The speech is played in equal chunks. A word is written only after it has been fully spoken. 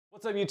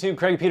What's up YouTube,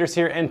 Craig Peters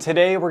here, and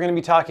today we're going to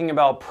be talking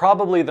about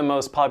probably the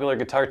most popular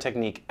guitar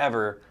technique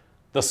ever,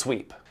 the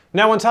sweep.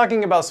 Now when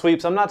talking about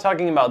sweeps, I'm not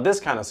talking about this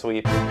kind of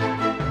sweep,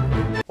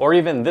 or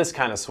even this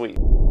kind of sweep.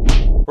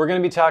 We're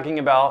going to be talking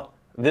about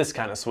this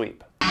kind of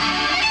sweep.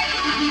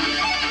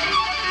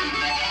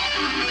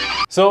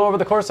 So over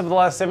the course of the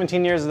last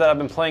 17 years that I've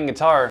been playing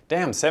guitar,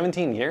 damn,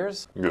 17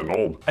 years? I'm getting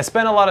old. I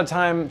spent a lot of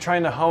time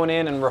trying to hone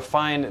in and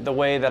refine the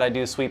way that I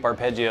do sweep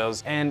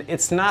arpeggios, and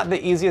it's not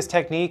the easiest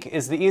technique.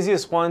 It's the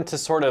easiest one to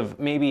sort of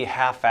maybe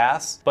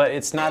half-ass, but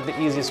it's not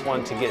the easiest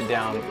one to get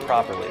down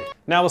properly.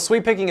 Now with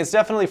sweep picking, it's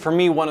definitely for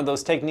me one of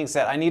those techniques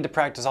that I need to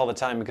practice all the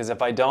time, because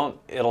if I don't,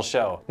 it'll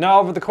show.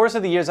 Now over the course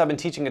of the years I've been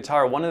teaching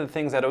guitar, one of the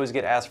things that I always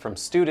get asked from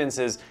students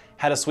is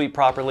how to sweep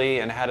properly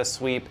and how to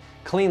sweep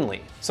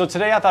cleanly. So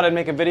today I thought I'd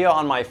make a video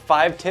on my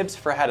 5 tips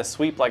for how to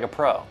sweep like a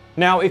pro.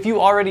 Now if you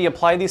already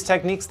apply these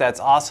techniques, that's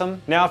awesome.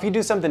 Now if you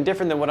do something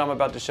different than what I'm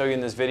about to show you in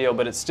this video,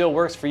 but it still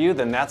works for you,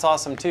 then that's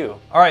awesome too.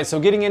 Alright, so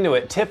getting into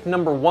it, tip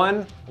number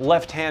 1,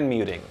 left hand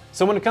muting.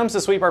 So when it comes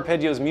to sweep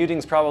arpeggios, muting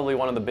is probably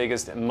one of the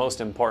biggest and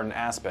most important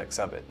aspects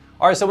of it.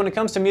 Alright, so when it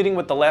comes to muting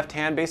with the left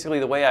hand,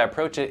 basically the way I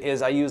approach it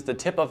is I use the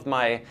tip of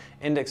my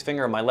index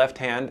finger of my left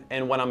hand,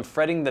 and when I'm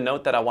fretting the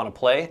note that I want to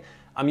play,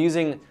 I'm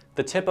using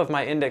the tip of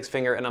my index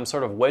finger and I'm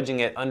sort of wedging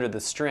it under the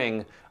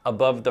string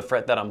above the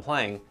fret that I'm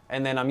playing.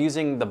 And then I'm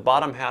using the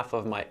bottom half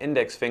of my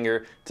index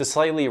finger to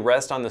slightly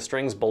rest on the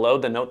strings below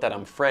the note that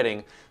I'm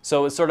fretting.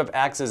 So it sort of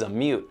acts as a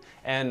mute.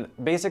 And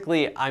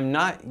basically I'm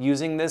not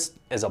using this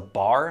as a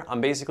bar. I'm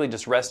basically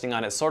just resting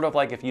on it, sort of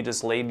like if you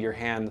just laid your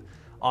hand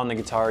on the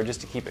guitar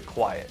just to keep it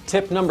quiet.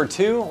 Tip number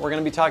 2, we're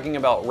going to be talking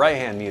about right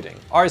hand muting.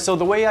 Alright, so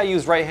the way I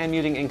use right hand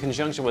muting in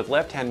conjunction with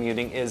left hand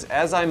muting is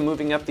as I'm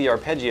moving up the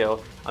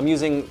arpeggio, I'm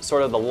using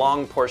sort of the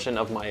long portion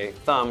of my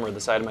thumb, or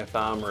the side of my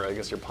thumb, or I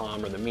guess your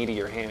palm, or the meat of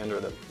your hand, or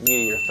the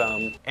meat of your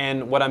thumb.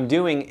 And what I'm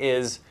doing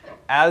is,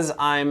 as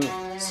I'm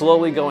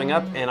slowly going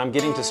up and I'm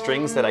getting to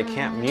strings that I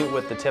can't mute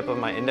with the tip of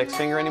my index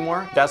finger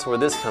anymore, that's where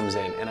this comes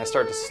in. And I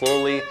start to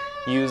slowly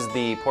use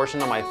the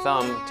portion of my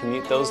thumb to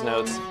mute those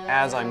notes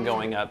as I'm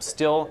going up,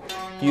 still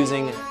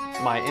using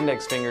my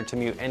index finger to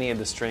mute any of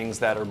the strings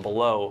that are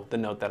below the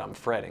note that I'm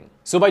fretting.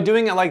 So by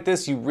doing it like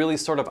this, you really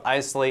sort of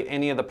isolate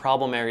any of the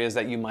problem areas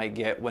that you might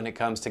get when it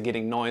comes to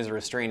getting noise or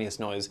extraneous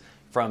noise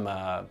from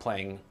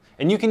playing.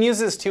 And you can use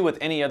this too with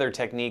any other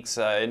techniques,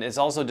 and it's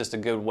also just a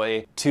good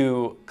way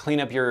to clean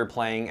up your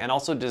playing and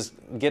also just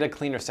get a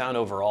cleaner sound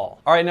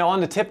overall. All right, now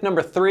on to tip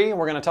number 3,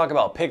 we're gonna talk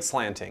about pick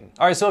slanting.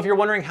 All right, so if you're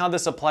wondering how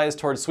this applies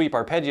towards sweep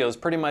arpeggios,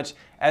 pretty much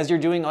as you're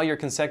doing all your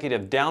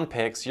consecutive down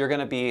picks, you're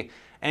gonna be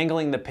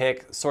angling the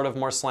pick sort of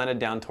more slanted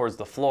down towards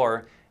the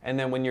floor. And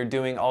then when you're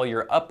doing all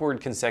your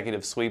upward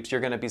consecutive sweeps, you're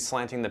gonna be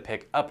slanting the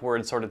pick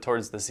upward sort of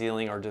towards the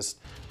ceiling, or just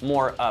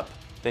more up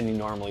than you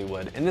normally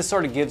would. And this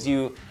sort of gives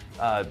you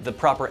the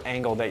proper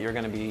angle that you're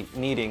going to be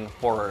needing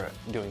for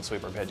doing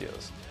sweep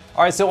arpeggios.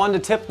 Alright, so on to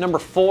tip number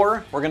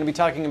 4, we're going to be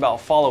talking about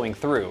following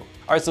through.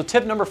 Alright, so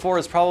tip number 4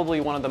 is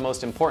probably one of the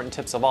most important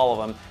tips of all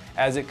of them,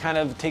 as it kind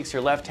of takes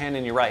your left hand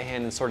and your right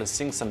hand and sort of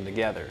syncs them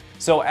together.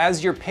 So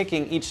as you're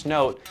picking each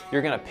note,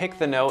 you're going to pick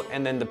the note,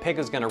 and then the pick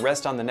is going to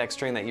rest on the next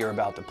string that you're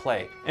about to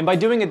play. And by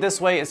doing it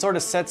this way, it sort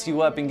of sets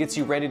you up and gets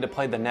you ready to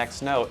play the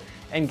next note,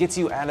 and gets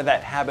you out of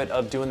that habit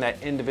of doing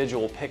that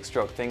individual pick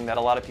stroke thing that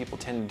a lot of people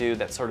tend to do,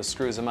 that sort of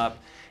screws them up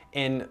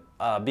in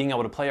being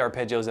able to play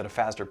arpeggios at a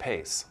faster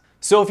pace.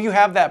 So if you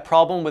have that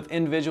problem with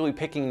individually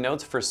picking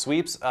notes for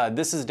sweeps,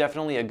 this is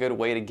definitely a good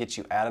way to get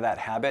you out of that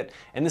habit,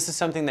 and this is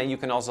something that you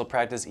can also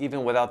practice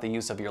even without the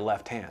use of your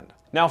left hand.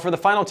 Now for the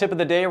final tip of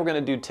the day, we're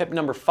going to do tip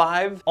number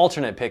 5,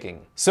 alternate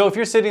picking. So if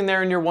you're sitting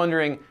there and you're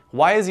wondering,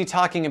 why is he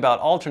talking about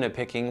alternate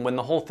picking when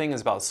the whole thing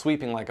is about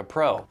sweeping like a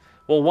pro?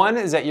 Well, one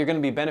is that you're going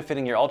to be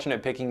benefiting your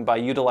alternate picking by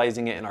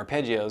utilizing it in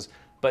arpeggios,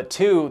 but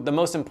 2, the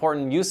most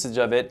important usage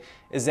of it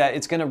is that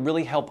it's going to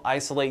really help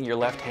isolate your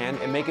left hand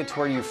and make it to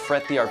where you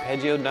fret the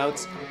arpeggio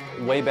notes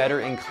way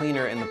better and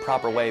cleaner in the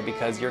proper way,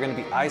 because you're going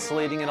to be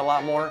isolating it a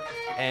lot more,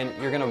 and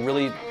you're going to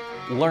really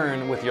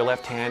learn with your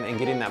left hand and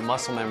getting that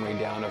muscle memory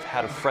down of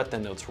how to fret the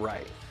notes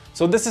right.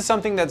 So this is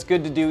something that's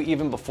good to do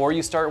even before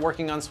you start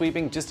working on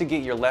sweeping, just to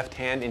get your left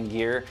hand in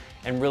gear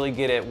and really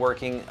get it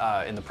working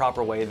in the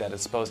proper way that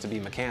it's supposed to be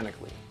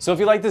mechanically. So if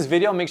you like this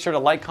video, make sure to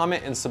like,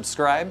 comment, and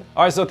subscribe.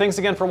 Alright, so thanks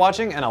again for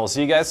watching, and I will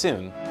see you guys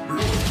soon.